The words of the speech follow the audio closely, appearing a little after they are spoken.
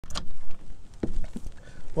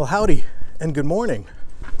Well, howdy and good morning.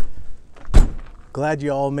 Glad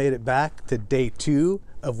you all made it back to day 2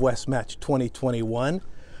 of Westmatch 2021.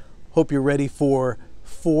 Hope you're ready for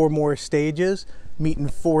 4 more stages, meeting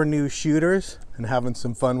 4 new shooters and having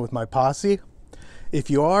some fun with my posse. If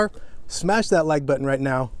you are, smash that like button right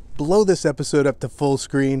now, blow this episode up to full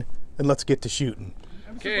screen, and let's get to shooting.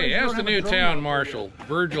 Okay, as the new town marshal,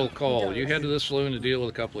 Virgil Cole, you head to the saloon to deal with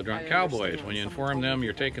a couple of drunk cowboys. When you inform them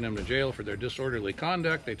you're taking them to jail for their disorderly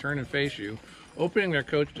conduct, they turn and face you, opening their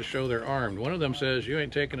coats to show they're armed. One of them says, "You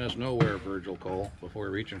ain't taking us nowhere, Virgil Cole,"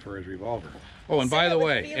 before reaching for his revolver. Oh, and by the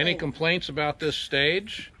way, any complaints about this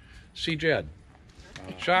stage, see JED.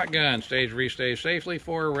 Shotgun, stage and restage safely,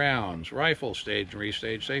 4 rounds. Rifle, stage and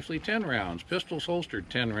restage safely, 10 rounds. Pistols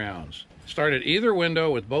holstered, 10 rounds. Start at either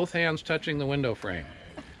window with both hands touching the window frame.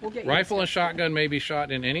 Rifle and shotgun may be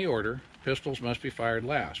shot in any order. Pistols must be fired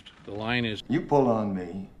last. The line is, you pull on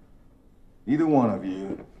me, either one of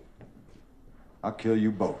you, I'll kill you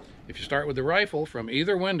both. If you start with the rifle, from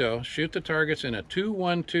either window, shoot the targets in a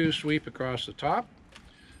 2-1-2 sweep across the top,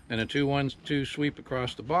 and a 2-1-2 sweep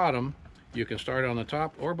across the bottom. You can start on the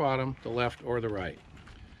top or bottom, the left or the right.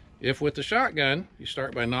 If with the shotgun, you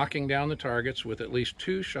start by knocking down the targets with at least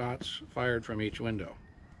 2 shots fired from each window.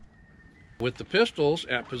 With the pistols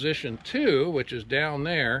at position 2, which is down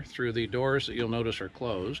there through the doors that you'll notice are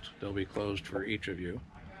closed, they'll be closed for each of you.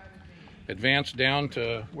 Advance down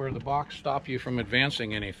to where the box stops you from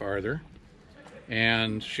advancing any farther,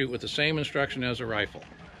 and shoot with the same instruction as a rifle.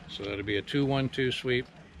 So that'll be a 2-1-2 sweep,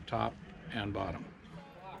 top and bottom.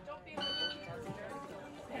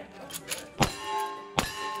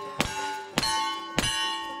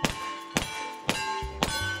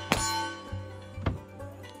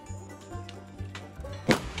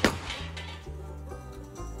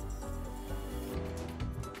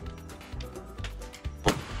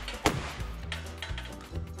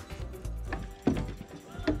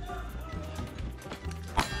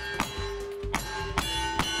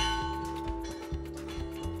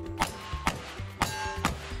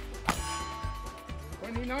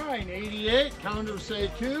 $29.88, counter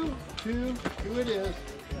say 2, 2, 2 it is.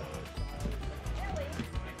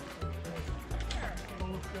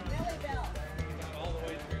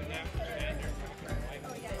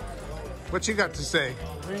 What you got to say?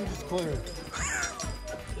 Range is clear.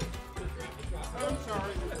 I'm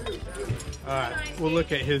sorry. All right, we'll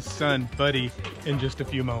look at his son, Buddy, in just a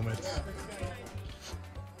few moments.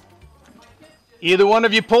 Either one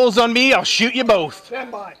of you pulls on me, I'll shoot you both.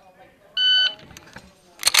 Stand by.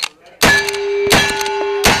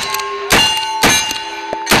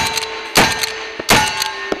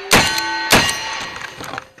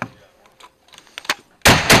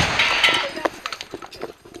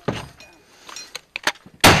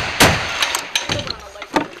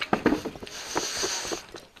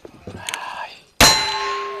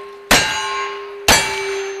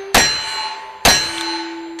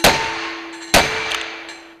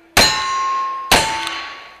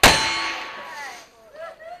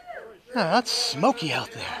 That's smoky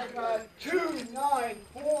out there. 2, 9,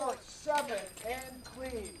 4, 7, and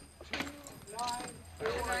clean. 2, 9,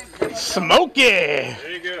 4, Smoky!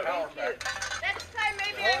 There you go. Next time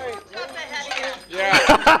maybe I won't jump ahead of you.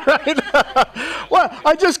 Yeah. Right. Well,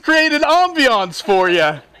 I just created ambiance for you.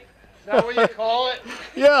 Is that what you call it?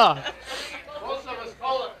 Yeah. Most of us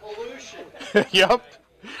call it pollution. Yep.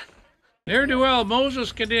 Ne'er-do-well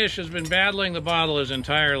Moses Kaddish has been battling the bottle his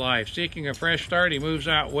entire life. Seeking a fresh start, he moves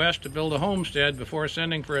out west to build a homestead before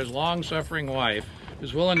sending for his long-suffering wife,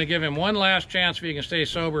 who's willing to give him one last chance if he can stay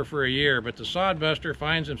sober for a year. But the sodbuster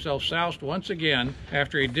finds himself soused once again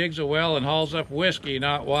after he digs a well and hauls up whiskey,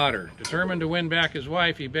 not water. Determined to win back his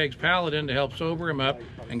wife, he begs Paladin to help sober him up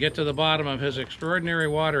and get to the bottom of his extraordinary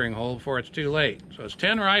watering hole before it's too late. So it's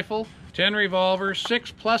 10 rifle, 10 revolver,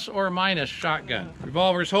 6 plus or minus shotgun.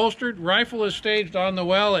 Revolver's holstered, rifle is staged on the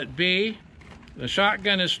well at B, the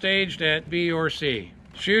shotgun is staged at B or C.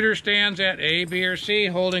 Shooter stands at A, B, or C,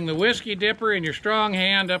 holding the whiskey dipper in your strong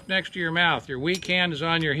hand up next to your mouth. Your weak hand is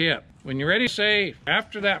on your hip. When you're ready, say,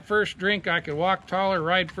 "After that first drink, I could walk taller,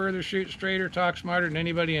 ride further, shoot straighter, talk smarter than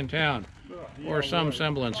anybody in town." Or some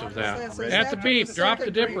semblance of that. At the beep, drop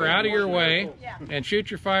the dipper out of your way and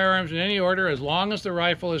shoot your firearms in any order as long as the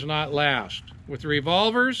rifle is not last. With the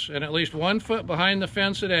revolvers and at least 1 foot behind the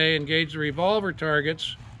fence at A, engage the revolver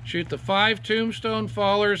targets. Shoot the 5 tombstone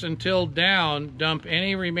fallers until down. Dump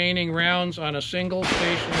any remaining rounds on a single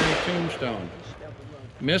stationary tombstone.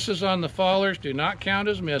 Misses on the fallers do not count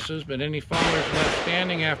as misses, but any fallers left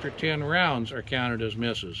standing after 10 rounds are counted as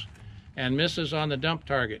misses. And misses on the dump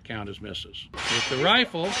target count as misses. With the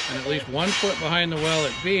rifle, and at least 1 foot behind the well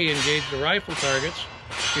at B, engage the rifle targets.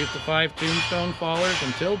 Shoot the 5 tombstone fallers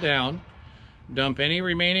until down. Dump any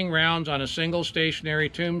remaining rounds on a single stationary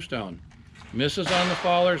tombstone. Misses on the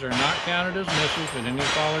fallers are not counted as misses, and any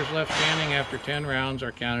fallers left standing after 10 rounds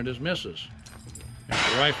are counted as misses.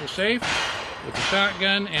 Have the rifle safe. With the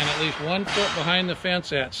shotgun and at least 1 foot behind the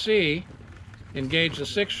fence at C, engage the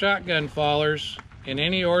 6 shotgun fallers in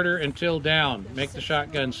any order until down. Make the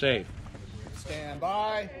shotgun safe. Stand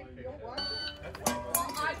by.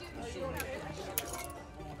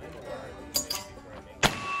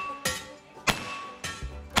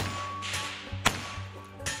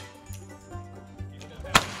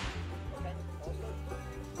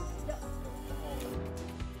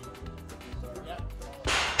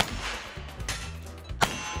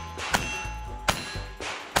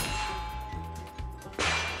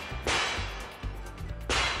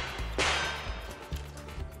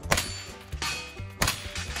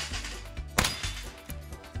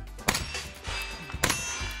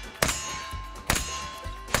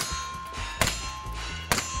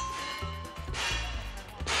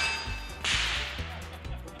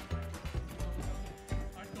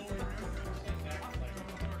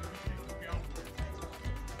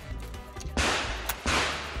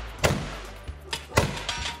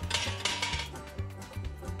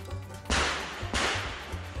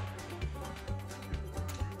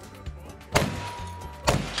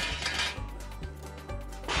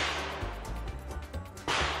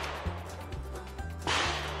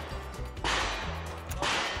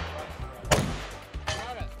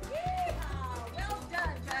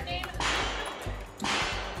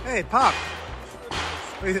 Hey, Pop.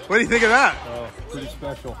 What do you think of that? Oh, pretty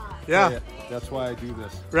special. Yeah. That's why I do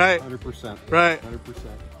this. Right. 100%. Right. 100%.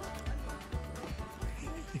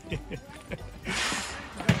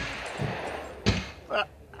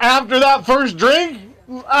 After that first drink,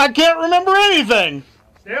 I can't remember anything.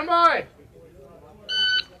 Stand by.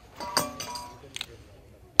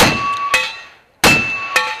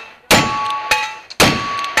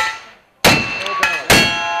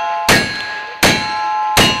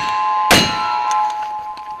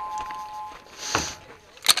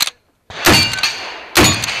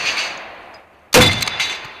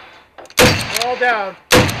 All down.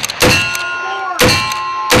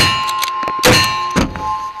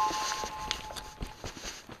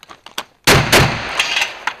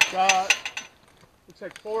 Looks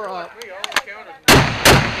like 4 up.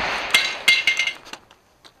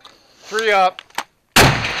 3 up.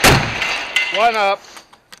 1 up.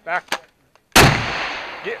 Back.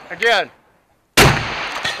 Again.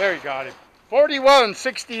 There you got it.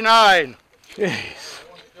 41-69. Jeez.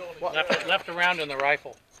 Left around in the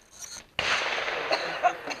rifle.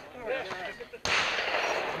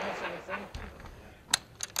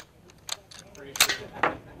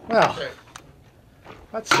 Well,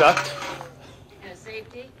 that sucked. And a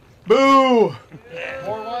safety. Boo!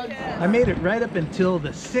 I made it right up until the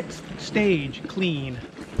 6th stage clean.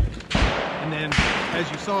 And then,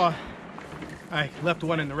 as you saw, I left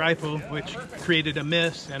one in the rifle, which created a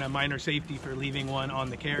miss and a minor safety for leaving one on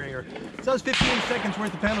the carrier. So that was 15 seconds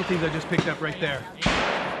worth of penalties I just picked up right there.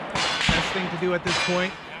 Best thing to do at this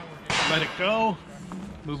point, let it go,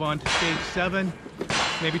 move on to stage 7.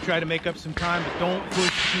 Maybe try to make up some time, but don't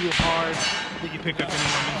push too hard that you pick up any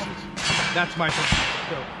more misses. That's my plan.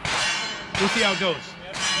 So we'll see how it goes.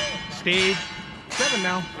 Stage 7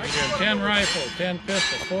 now. You're doing 10 rifle, 10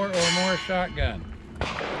 pistol, 4 or more shotgun.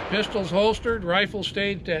 Pistols holstered, rifle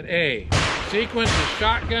staged at A. Sequence is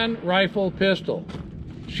shotgun, rifle, pistol.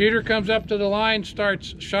 Shooter comes up to the line,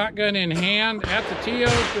 starts shotgun in hand. At the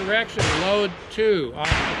TO's direction, load 2 off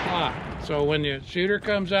the clock. So when the shooter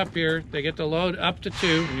comes up here, they get to load up to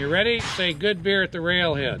 2. When you're ready, say good beer at the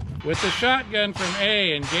railhead. With the shotgun from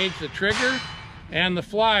A, engage the trigger and the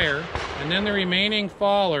flyer, and then the remaining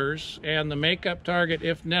fallers and the makeup target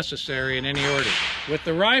if necessary in any order. With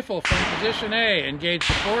the rifle from position A, engage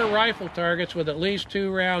the 4 rifle targets with at least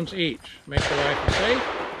 2 rounds each. Make the rifle safe.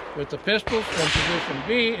 With the pistols from position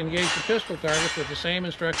B, engage the pistol targets with the same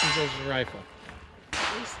instructions as the rifle.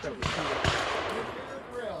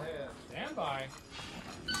 Stand by.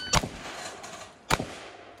 2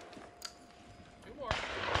 more.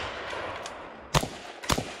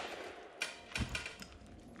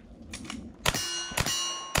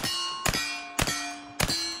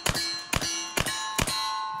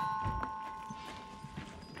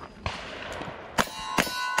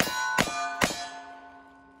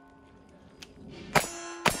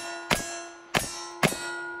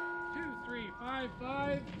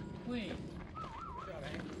 Five, clean.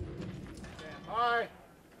 Stand by.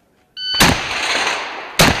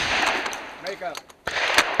 Make up.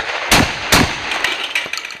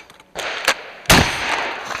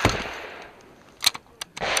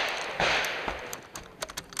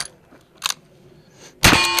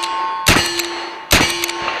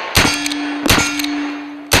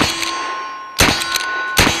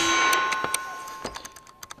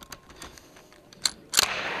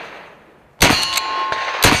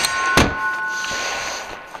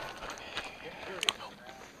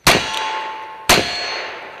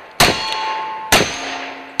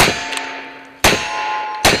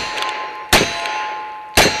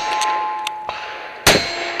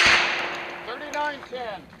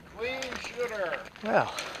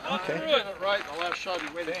 Well, okay. Right, the last shot he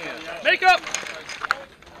went in. Make up!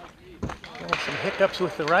 Got some hiccups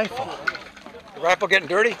with the rifle. The rifle getting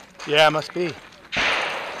dirty? Yeah, must be.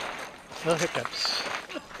 No hiccups.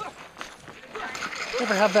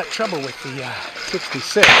 Never have that trouble with the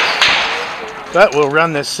 66. But we'll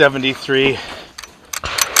run this 73.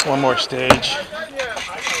 One more stage.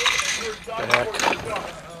 The heck.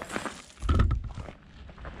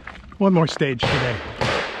 One more stage today.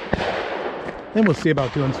 Then we'll see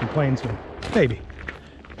about doing some Plainsman. Maybe.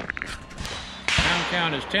 Round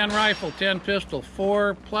count is 10 rifle, 10 pistol,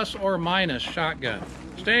 4 plus or minus shotgun.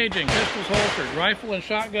 Staging, pistols holstered, rifle and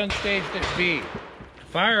shotgun staged at B.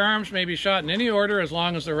 Firearms may be shot in any order as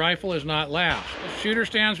long as the rifle is not lashed. The shooter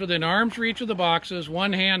stands within arm's reach of the boxes,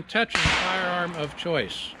 one hand touching the firearm of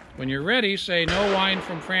choice. When you're ready, say "No wine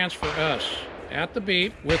from France for us." At the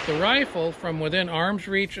beep, with the rifle from within arm's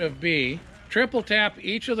reach of B, triple tap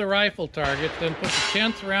each of the rifle targets, then put the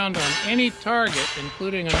 10th round on any target,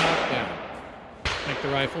 including a knockdown. Make the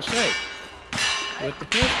rifle safe. With the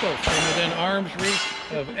pistol from within arm's reach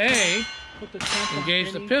of A,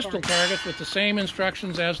 engage the pistol targets with the same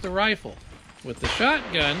instructions as the rifle. With the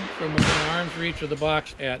shotgun from within arm's reach of the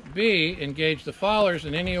box at B, engage the followers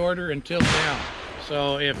in any order until down.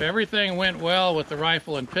 So if everything went well with the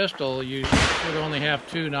rifle and pistol, you should only have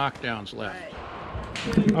 2 knockdowns left.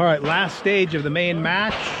 All right, last stage of the main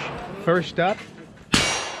match. First up,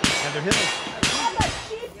 Heather Hill. I'm a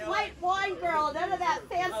cheap white wine girl. None of that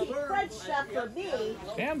fancy French stuff for me.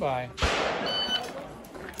 Stand by.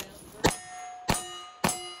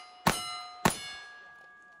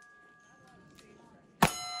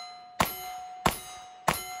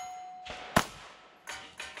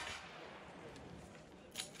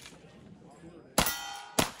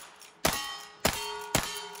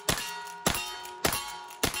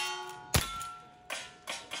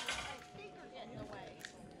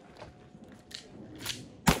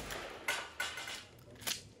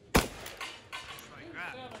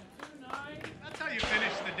 That's how you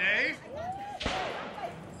finish the day.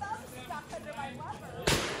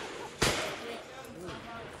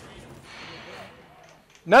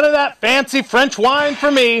 None of that fancy French wine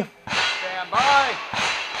for me. Stand by.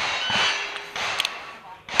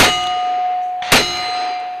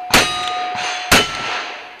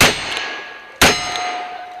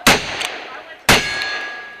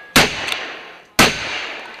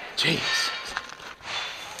 Jeez.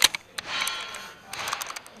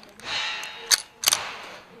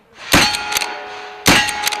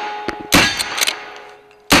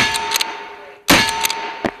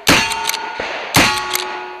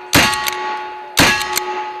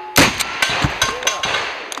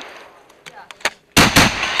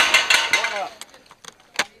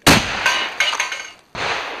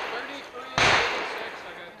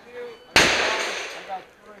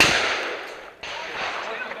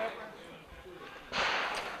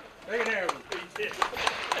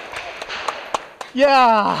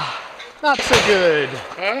 Yeah, not so good.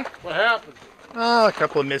 Huh? What happened? Oh, a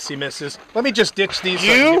couple of missy misses. Let me just ditch these. So I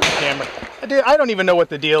can get the camera. I don't even know what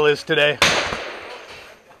the deal is today.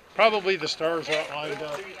 Probably the stars aren't lined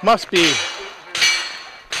up. Must be.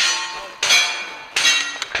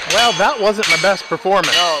 Well, that wasn't my best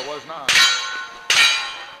performance. No, it was not.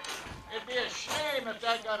 It'd be a shame if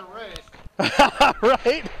that got erased.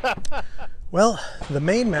 Right? Well, the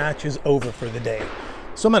main match is over for the day.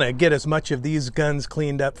 So I'm going to get as much of these guns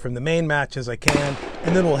cleaned up from the main match as I can,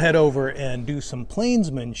 and then we'll head over and do some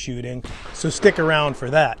Plainsman shooting, so stick around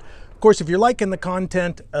for that. Of course, if you're liking the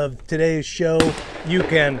content of today's show, you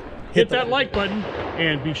can hit that like button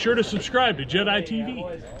and be sure to subscribe to Jedi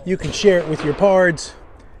TV. You can share it with your pards,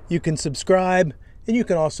 you can subscribe, and you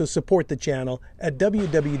can also support the channel at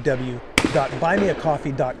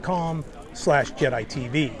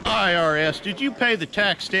www.buymeacoffee.com/JediTV. IRS, did you pay the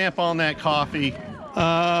tax stamp on that coffee?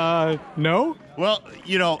 No? Well,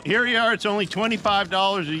 you know, here you are. It's only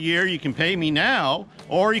 $25 a year. You can pay me now,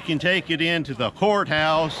 or you can take it into the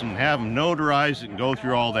courthouse and have them notarize it and go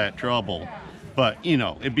through all that trouble. But, you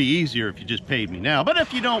know, it'd be easier if you just paid me now. But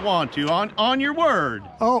if you don't want to, on your word.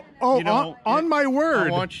 You know, on my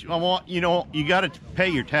word. I want, you know, you got to pay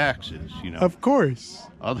your taxes, you know. Of course.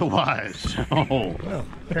 Otherwise, Well,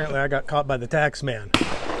 apparently I got caught by the tax man.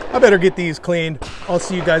 I better get these cleaned. I'll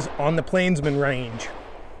see you guys on the Plainsman range.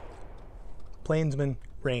 Plainsman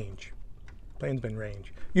range. Plainsman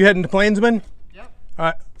range. You heading to Plainsman? Yep. All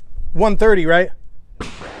right. 1:30, right?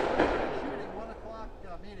 Shooting 1 o'clock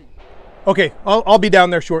meeting. Okay, I'll be down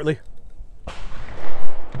there shortly.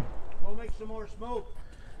 We'll make some more smoke.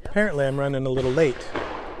 Apparently I'm running a little late.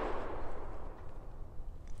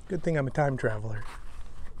 Good thing I'm a time traveler.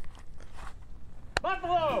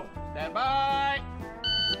 Stand by.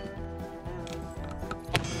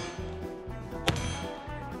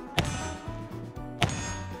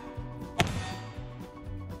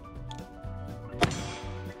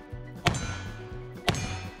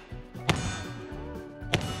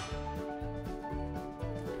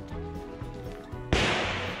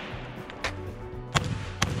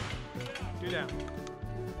 Two down.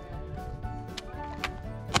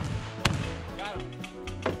 Got him.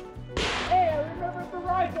 Hey, I remembered the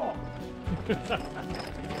rifle. Let's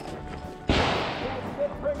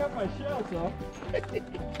bring up my shells, huh?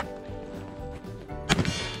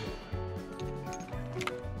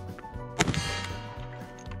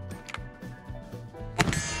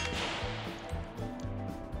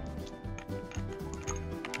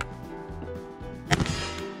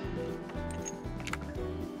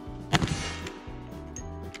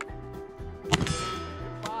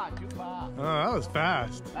 Oh, that was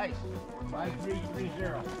fast. Nice.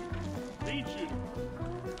 5-3-3-0. Lead shooter.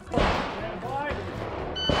 Stand by.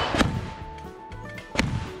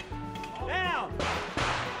 Down.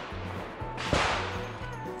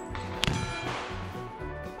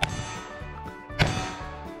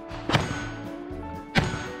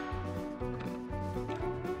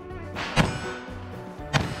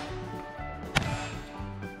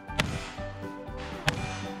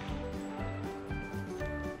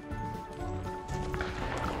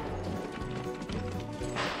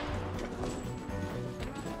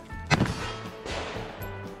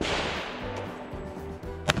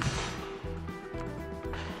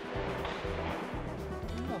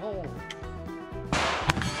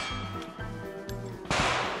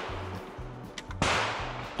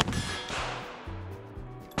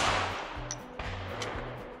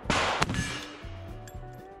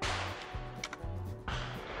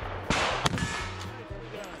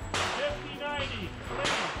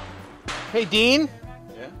 Hey, Dean?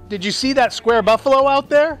 Yeah? Did you see that square buffalo out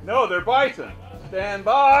there? No, they're bison. Stand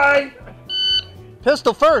by.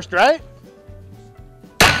 Pistol first, right?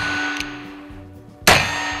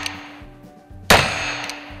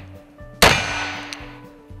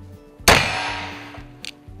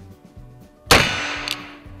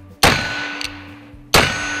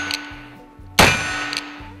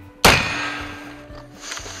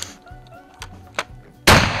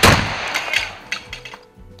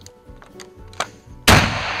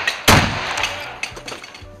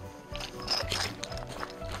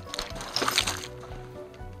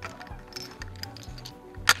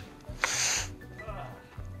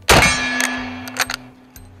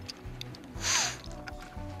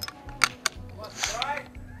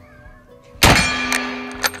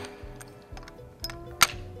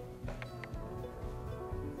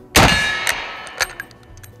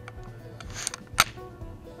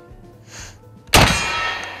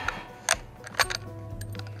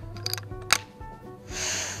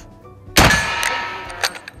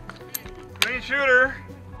 Shooter.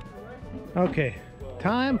 Okay,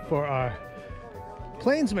 time for our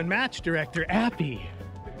Plainsman match director, Appy.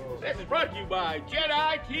 This is brought to you by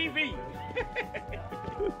Jedi TV.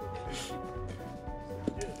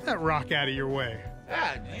 Get that rock out of your way.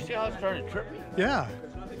 Ah, did you see how it's trying to trip me? Yeah.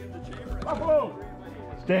 Buffalo.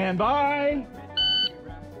 Stand by.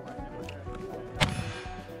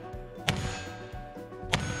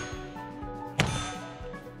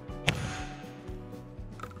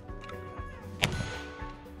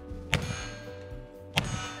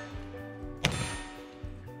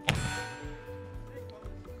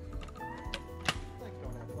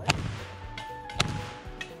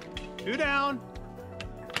 Two down.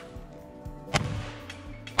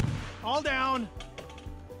 All down.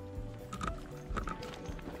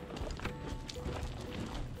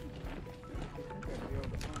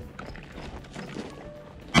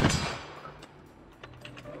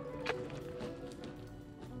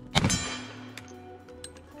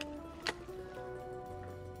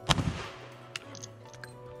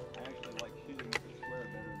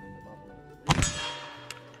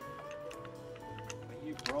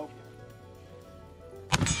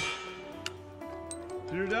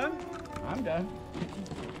 You're done? I'm done.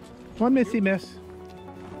 One missy miss.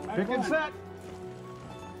 Pick and set.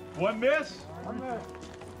 One miss.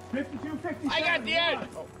 52-57. I got the end.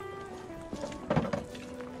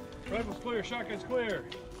 Rifle's clear, shotgun's clear.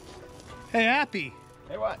 Hey, Appy.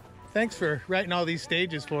 Hey, what? Thanks for writing all these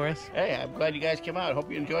stages for us. Hey, I'm glad you guys came out.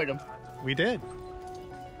 Hope you enjoyed them. We did.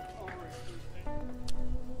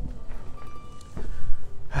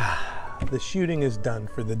 The shooting is done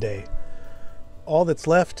for the day. All that's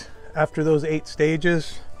left after those 8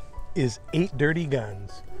 stages is 8 dirty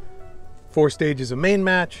guns. 4 stages of main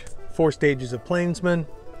match, 4 stages of Plainsman.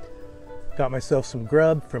 Got myself some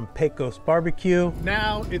grub from Pecos Barbecue.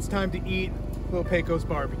 Now it's time to eat little Pecos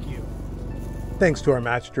Barbecue. Thanks to our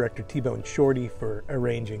match director, T-Bone Shorty, for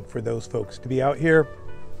arranging for those folks to be out here.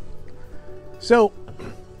 So,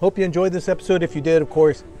 hope you enjoyed this episode. If you did, of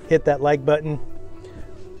course, hit that like button.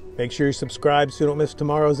 Make sure you subscribe so you don't miss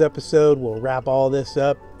tomorrow's episode. We'll wrap all this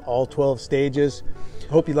up, all 12 stages.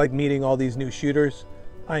 Hope you like meeting all these new shooters.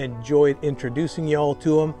 I enjoyed introducing you all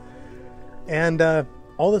to them. And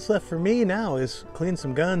all that's left for me now is clean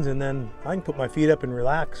some guns, and then I can put my feet up and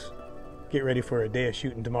relax. Get ready for a day of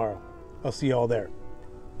shooting tomorrow. I'll see you all there.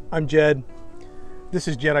 I'm Jed. This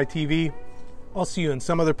is Jedi TV. I'll see you in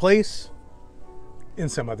some other place, in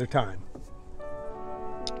some other time.